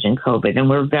in COVID, and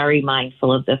we're very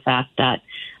mindful of the fact that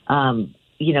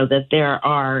that there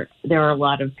are a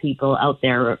lot of people out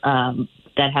there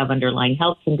that have underlying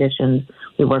health conditions.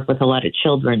 We work with a lot of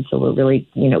children, so we're really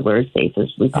we're as safe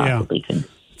as we possibly can.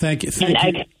 Thank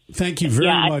you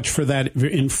very much for that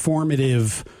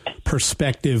informative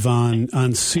perspective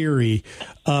on Siri.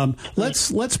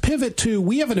 Let's pivot to,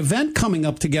 we have an event coming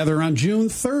up together on June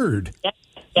 3rd.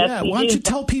 Yes, why don't you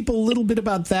tell people a little bit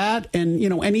about that and,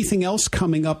 anything else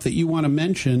coming up that you want to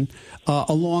mention,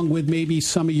 along with maybe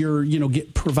some of your,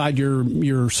 provide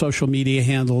your social media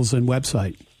handles and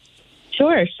website.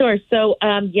 Sure. So,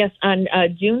 yes, on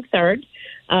June 3rd,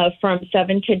 from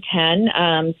 7 to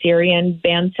 10, Siri and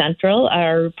Band Central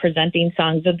are presenting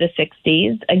songs of the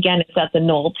 60s. Again, it's at the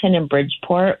Knowlton in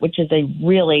Bridgeport, which is a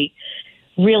really,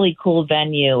 really cool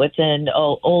venue. It's an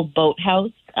old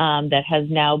boathouse that has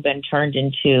now been turned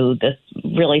into this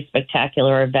really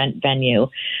spectacular event venue.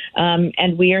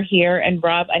 And we are here. And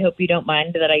Rob, I hope you don't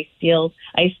mind that I steal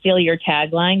your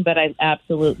tagline, but I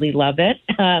absolutely love it.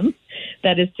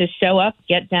 That is to show up,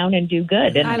 get down, and do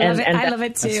good. And I love it. I love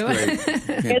it too.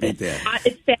 Can't beat that.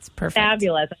 It's perfect.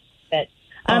 Fabulous.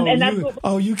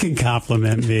 You can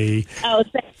compliment me. Oh,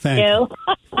 thank you.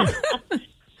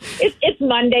 It's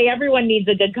Monday. Everyone needs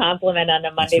a good compliment on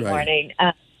a Monday morning.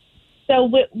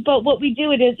 But what we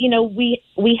do is,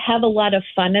 we have a lot of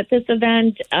fun at this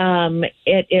event.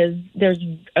 There's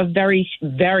a very,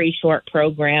 very short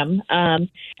program, and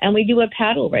we do a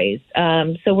paddle race.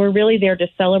 So we're really there to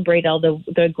celebrate all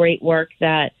the great work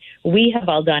that we have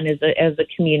all done as a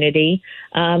community,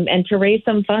 and to raise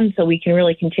some funds so we can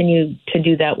really continue to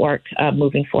do that work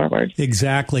moving forward.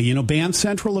 Exactly. Band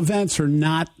Central events are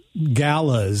not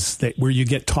galas where you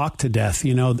get talked to death.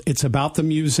 It's about the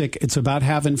music. It's about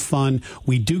having fun.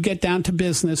 We do get down to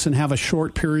business and have a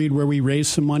short period where we raise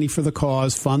some money for the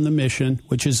cause, fund the mission,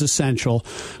 which is essential.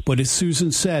 But as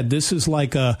Susan said, this is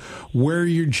like a wear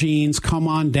your jeans, come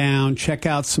on down, check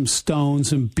out some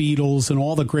Stones and Beatles and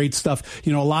all the great stuff.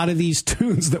 A lot of these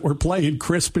tunes that we're playing,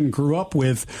 Crispin grew up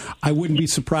with. I wouldn't be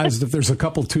surprised if there's a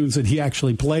couple tunes that he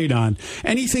actually played on.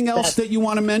 Anything else that you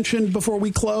want to mention before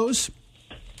we close?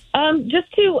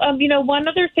 Just to, one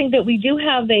other thing that we do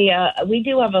have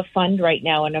a fund right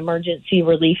now, an emergency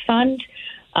relief fund,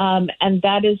 and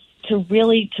that is to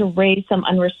raise some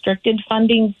unrestricted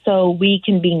funding so we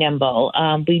can be nimble.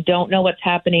 We don't know what's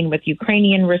happening with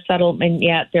Ukrainian resettlement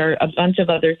yet. There are a bunch of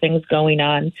other things going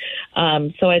on.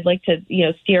 So I'd like to,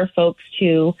 steer folks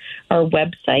to our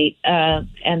website,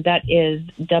 and that is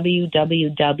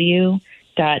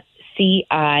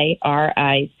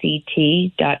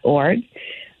www.cirict.org.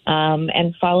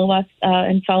 And follow us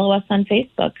on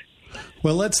Facebook.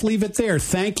 Well, let's leave it there.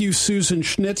 Thank you, Susan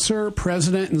Schnitzer,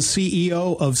 President and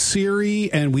CEO of Siri,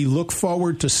 and we look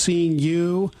forward to seeing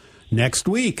you next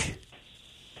week.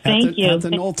 Thank you. At the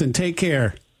Knowlton. Take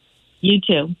care. You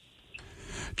too.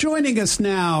 Joining us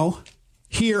now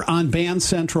here on Band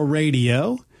Central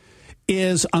Radio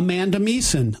is Amanda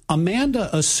Meeson.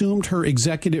 Amanda assumed her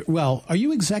are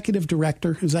you executive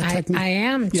director? Is that technically? I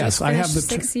am. Yes, I have the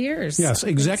 6 years. Yes,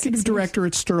 executive director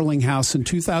at Sterling House in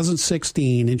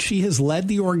 2016, and she has led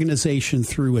the organization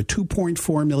through a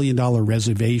 $2.4 million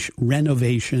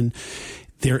renovation.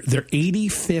 Their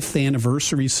 85th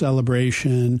anniversary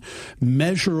celebration,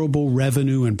 measurable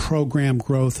revenue and program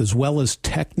growth, as well as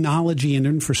technology and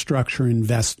infrastructure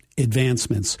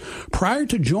advancements. Prior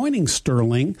to joining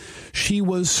Sterling, she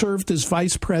was served as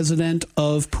vice president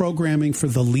of programming for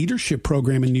the Leadership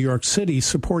Program in New York City,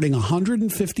 supporting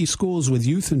 150 schools with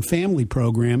youth and family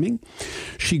programming.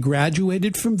 She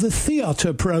graduated from the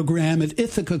theater program at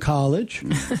Ithaca College,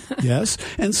 yes,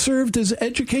 and served as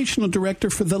educational director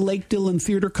for the Lake Dillon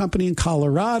Theater Company in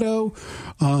Colorado,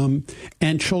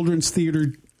 and children's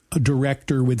theater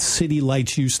director with City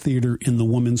Lights Youth Theater in the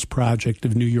Women's Project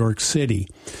of New York City.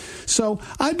 So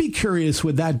I'd be curious,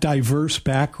 with that diverse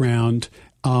background,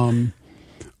 how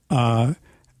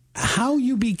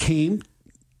you became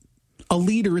a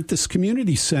leader at this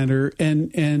community center,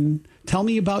 and tell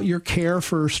me about your care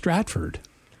for Stratford.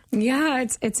 Yeah,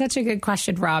 it's such a good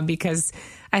question, Rob, because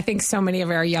I think so many of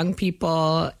our young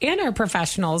people and our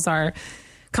professionals are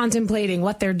contemplating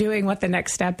what they're doing, what the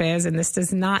next step is, and this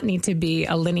does not need to be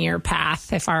a linear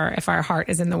path if our heart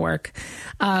is in the work.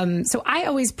 So I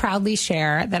always proudly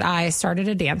share that I started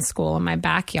a dance school in my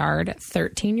backyard at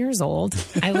 13 years old.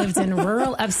 I lived in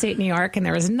rural upstate New York, and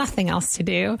there was nothing else to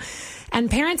do.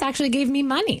 And parents actually gave me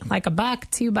money, like $1,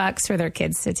 $2 for their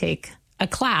kids to take a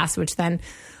class, which then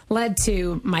led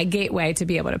to my gateway to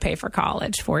be able to pay for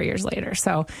college 4 years later.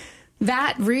 So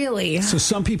that really... So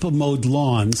some people mowed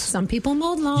lawns. Some people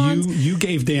mowed lawns. You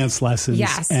gave dance lessons.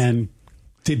 Yes. And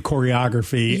did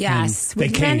choreography. Yes.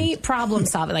 With many problem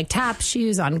solving, like tap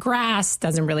shoes on grass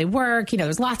doesn't really work. You know,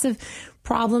 there's lots of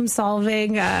problem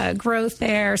solving, growth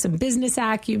there, some business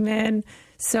acumen.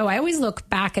 So I always look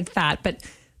back at that. But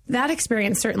that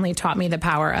experience certainly taught me the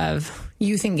power of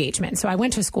youth engagement. So I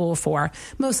went to school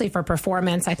mostly for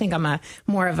performance. I think I'm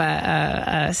more of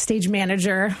a stage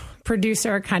manager,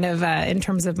 producer, kind of in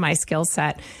terms of my skill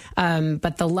set.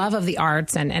 But the love of the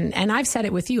arts, and I've said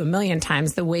it with you a million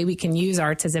times, the way we can use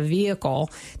arts as a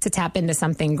vehicle to tap into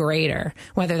something greater,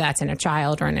 whether that's in a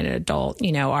child or in an adult,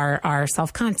 you know, our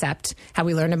self-concept, how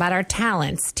we learn about our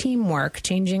talents, teamwork,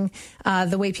 changing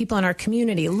the way people in our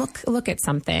community look at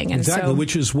something. And exactly,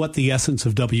 which is what the essence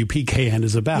of WPKN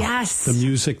is about. Yes. The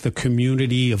music, the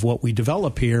community of what we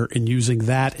develop here, and using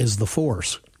that as the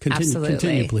force.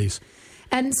 Continue, please.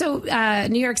 And so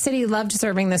New York City loved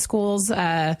serving the schools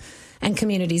and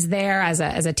communities there as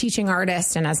a teaching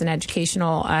artist and as an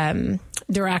educational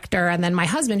director. And then my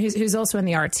husband, who's also in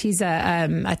the arts, he's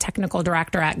a technical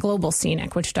director at Global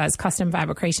Scenic, which does custom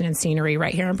fabrication and scenery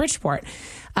right here in Bridgeport.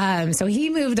 So he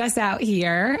moved us out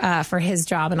here for his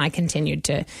job, and I continued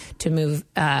to move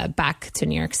back to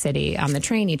New York City on the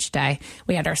train each day.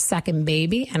 We had our second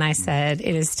baby, and I said,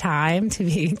 it is time to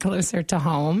be closer to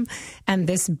home. And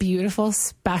this beautiful,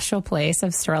 special place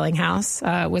of Sterling House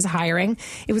was hiring.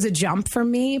 It was a jump for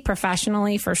me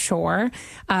professionally, for sure.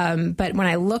 But when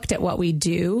I looked at what we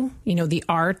do, you know, the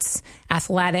arts,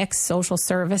 athletics, social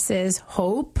services,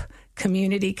 hope,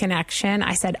 community connection,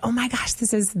 I said, oh my gosh,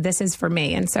 this is for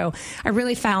me. And so I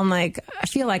really I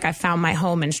feel like I found my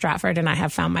home in Stratford, and I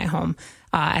have found my home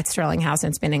at Sterling House,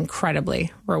 and it's been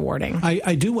incredibly rewarding.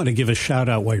 I do want to give a shout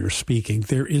out while you're speaking.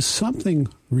 There is something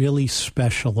really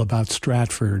special about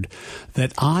Stratford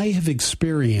that I have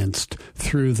experienced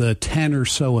through the 10 or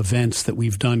so events that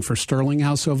we've done for Sterling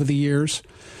House over the years.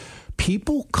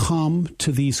 People come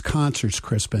to these concerts,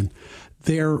 Crispin.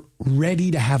 They're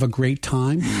ready to have a great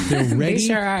time. They're ready. They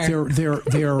sure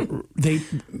are. They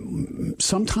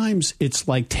sometimes it's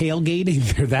like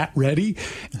tailgating. They're that ready.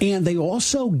 And they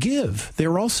also give.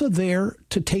 They're also there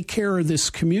to take care of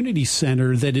this community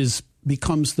center that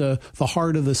becomes the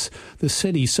heart of the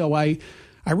city. So I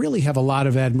really have a lot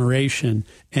of admiration,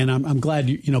 and I'm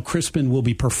glad Crispin will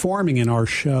be performing in our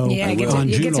show on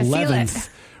June 11th.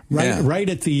 Right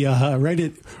at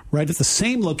the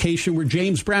same location where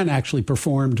James Brown actually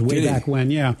performed way back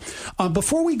when. Yeah.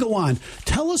 Before we go on,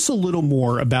 tell us a little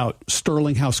more about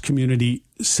Sterling House Community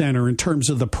Center in terms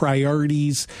of the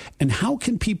priorities, and how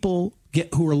can people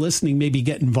who are listening maybe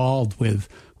get involved with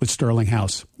Sterling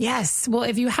House. Yes. Well,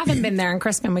 if you haven't been there in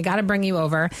Crispin, we got to bring you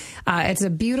over. It's a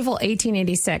beautiful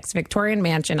 1886 Victorian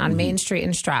mansion on Main Street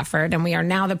in Stratford. And we are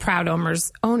now the proud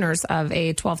owners of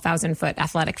a 12,000-foot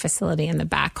athletic facility in the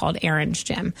back called Aaron's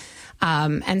Gym.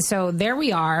 And so there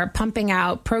we are, pumping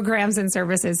out programs and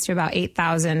services to about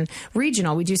 8,000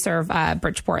 regional. We do serve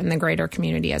Bridgeport and the greater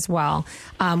community as well,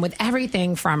 with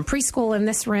everything from preschool in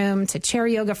this room to chair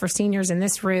yoga for seniors in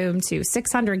this room to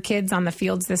 600 kids on the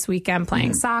fields this weekend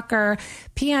playing soccer,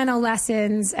 piano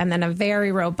lessons, and then a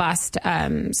very robust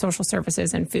social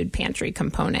services and food pantry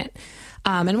component.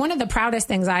 And one of the proudest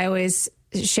things I always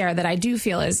share that I do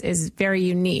feel is very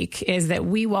unique is that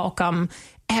we welcome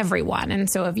everyone. And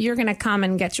so if you're going to come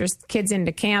and get your kids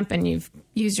into camp and you've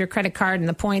use your credit card and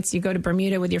the points, you go to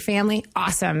Bermuda with your family,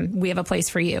 awesome. We have a place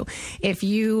for you. If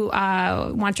you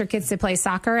want your kids to play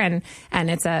soccer and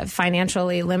it's a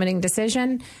financially limiting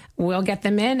decision, we'll get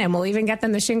them in, and we'll even get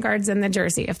them the shin guards and the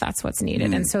jersey if that's what's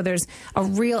needed. And so there's a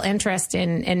real interest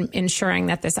in ensuring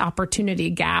that this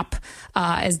opportunity gap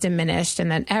is diminished,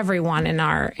 and that everyone in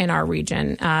our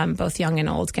region, both young and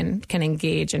old, can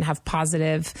engage and have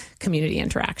positive community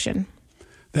interaction.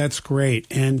 That's great.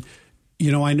 And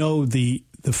I know the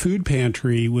food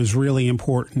pantry was really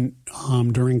important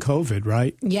during COVID,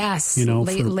 right? Yes.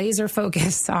 Laser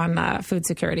focus on food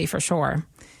security for sure.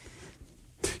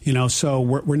 So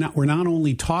we're not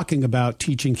only talking about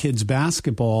teaching kids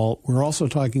basketball, we're also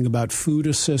talking about food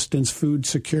assistance, food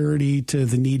security to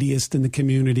the neediest in the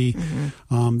community,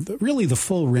 really the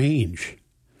full range.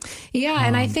 Yeah,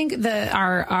 and I think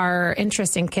our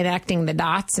interest in connecting the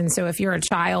dots. And so if you're a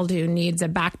child who needs a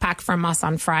backpack from us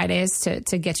on Fridays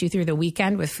to get you through the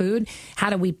weekend with food, how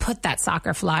do we put that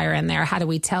soccer flyer in there? How do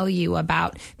we tell you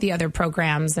about the other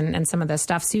programs and some of the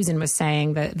stuff Susan was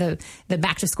saying, the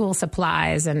back to school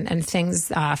supplies and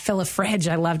things, fill a fridge.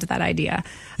 I loved that idea.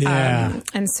 Yeah.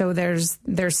 And so there's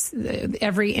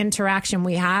every interaction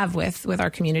we have with our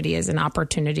community is an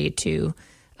opportunity to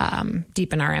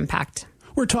deepen our impact.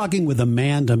 We're talking with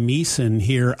Amanda Meeson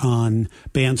here on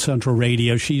Band Central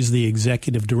Radio. She's the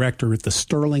executive director at the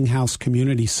Sterling House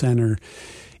Community Center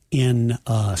in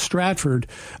Stratford.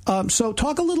 So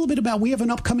talk a little bit about, we have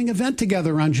an upcoming event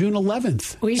together on June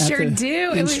 11th. We sure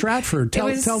do. In Stratford.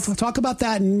 Talk about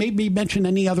that, and maybe mention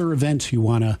any other events you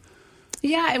want to.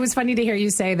 Yeah, it was funny to hear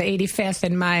you say the 85th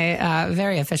in my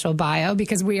very official bio,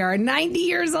 because we are 90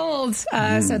 years old.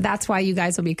 So that's why you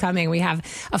guys will be coming. We have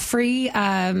a free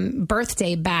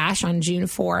birthday bash on June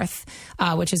 4th,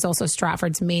 which is also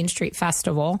Stratford's Main Street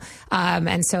Festival.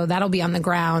 And so that'll be on the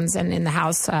grounds and in the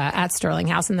house at Sterling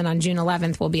House. And then on June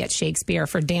 11th, we'll be at Shakespeare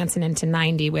for Dancing into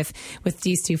 90 with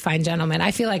these two fine gentlemen.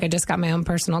 I feel like I just got my own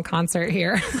personal concert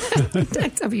here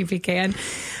at WPKN.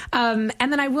 And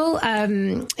then I will,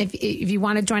 if you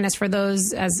want to join us for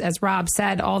those, as Rob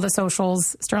said, all the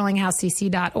socials,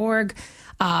 sterlinghousecc.org.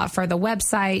 For the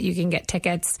website, you can get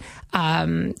tickets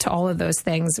to all of those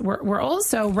things. We're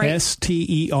also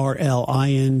STERLING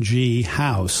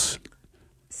House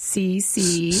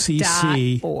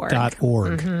CC.org.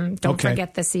 Don't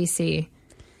forget the CC.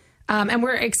 And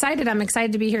we're excited. I'm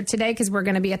excited to be here today because we're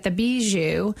going to be at the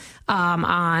Bijou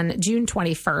on June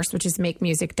 21st, which is Make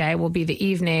Music Day. Will be the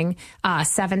evening,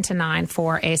 7 to 9,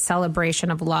 for a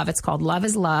celebration of love. It's called Love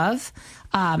is Love.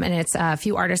 And it's a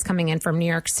few artists coming in from New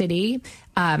York City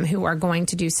who are going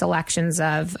to do selections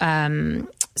of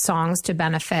songs to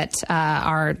benefit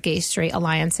our gay-straight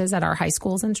alliances at our high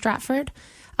schools in Stratford.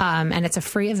 And it's a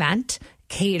free event,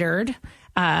 catered.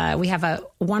 We have a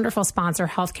wonderful sponsor,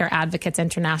 Healthcare Advocates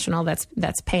International,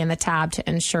 that's paying the tab to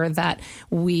ensure that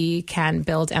we can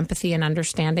build empathy and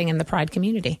understanding in the Pride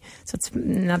community. So it's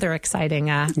another exciting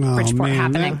Bridgeport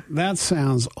happening. That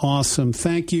sounds awesome.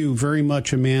 Thank you very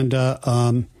much,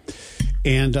 Amanda.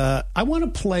 And I want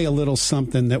to play a little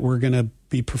something that we're going to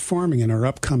be performing in our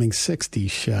upcoming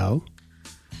 60s show.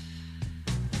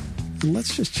 And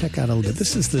let's just check out a little bit.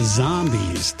 This is the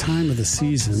Zombies, Time of the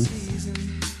Season.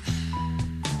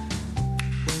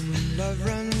 Love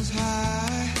runs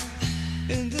high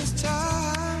in this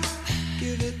time,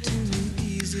 give it to me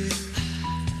easy,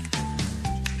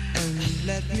 and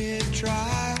let me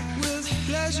try with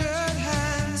pleasured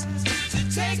hands to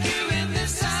take you in the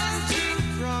sun to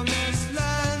promised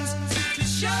lands, to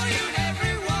show you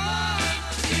everyone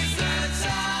it's the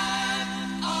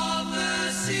time of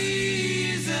the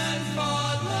season for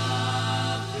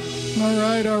love.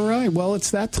 All right. Well,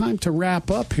 it's that time to wrap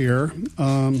up here.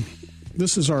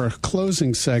 This is our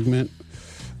closing segment.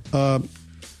 Boy,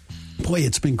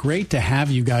 it's been great to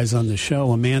have you guys on the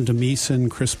show. Amanda Meeson,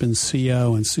 Crispin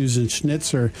Sio, and Susan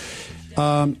Schnitzer.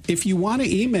 If you want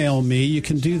to email me, you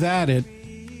can do that at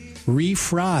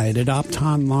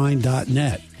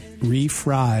refried@optonline.net.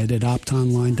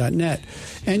 refried@optonline.net.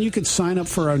 And you can sign up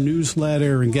for our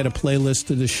newsletter and get a playlist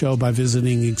of the show by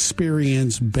visiting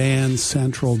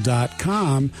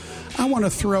experiencebandcentral.com. I want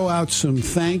to throw out some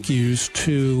thank yous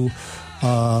to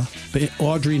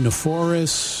Audrey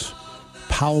Neforis,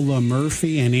 Paula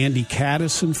Murphy, and Andy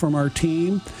Caddison from our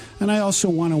team. And I also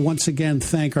want to once again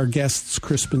thank our guests,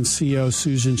 Crispin Sio,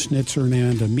 Susan Schnitzer, and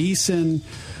Amanda Meeson.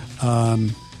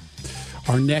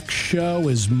 Our next show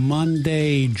is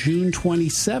Monday, June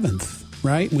 27th,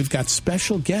 right? We've got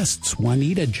special guests,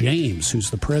 Juanita James,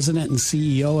 who's the president and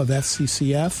CEO of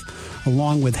FCCF,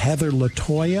 along with Heather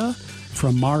Latoya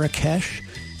from Marrakesh,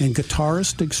 and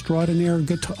guitarist extraordinaire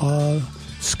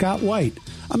Scott White.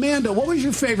 Amanda, what was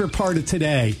your favorite part of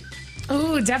today?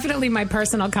 Oh, definitely my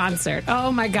personal concert.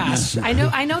 Oh my gosh. I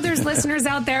know there's listeners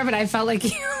out there, but I felt like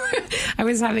I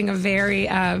was having a very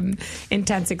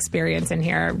intense experience in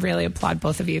here. I really applaud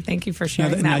both of you. Thank you for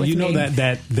sharing that with me. Now, you know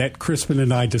that Crispin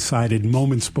and I decided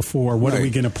moments before, what are we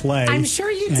going to play? I'm sure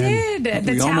you did.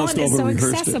 The talent is so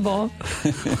accessible.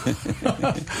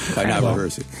 By not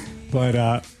rehearsing.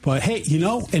 But hey,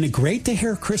 and great to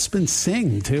hear Crispin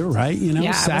sing too, right?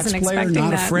 Sax player,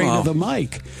 not afraid of the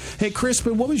mic. Hey,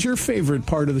 Crispin, what was your favorite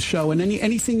part of the show? And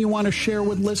anything you want to share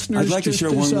with listeners? I'd like to share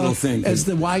one little thing. As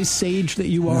the wise sage that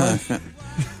you are.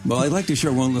 Well, I'd like to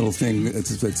share one little thing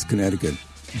that's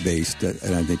Connecticut-based,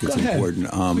 and I think it's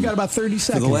important. We got about 30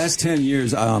 seconds. For the last 10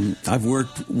 years, I've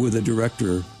worked with a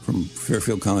director from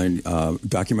Fairfield County,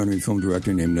 documentary film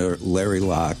director named Larry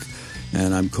Locke,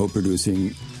 and I'm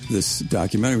co-producing this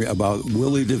documentary about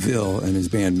Willie DeVille and his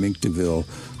band Mink DeVille,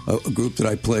 a group that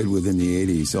I played with in the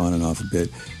 80s, on and off a bit.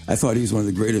 I thought he was one of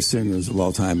the greatest singers of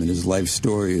all time, and his life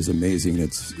story is amazing.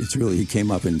 It's really, he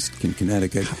came up in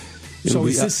Connecticut. Is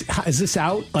this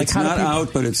out? It's not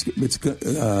out, but it's going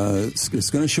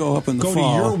to show up in the fall.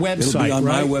 Go to your website, It'll be on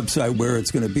right? my website where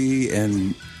it's going to be,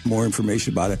 and more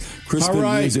information about it.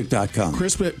 CrispinMusic.com.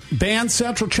 Crispin, Band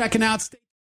Central checking out.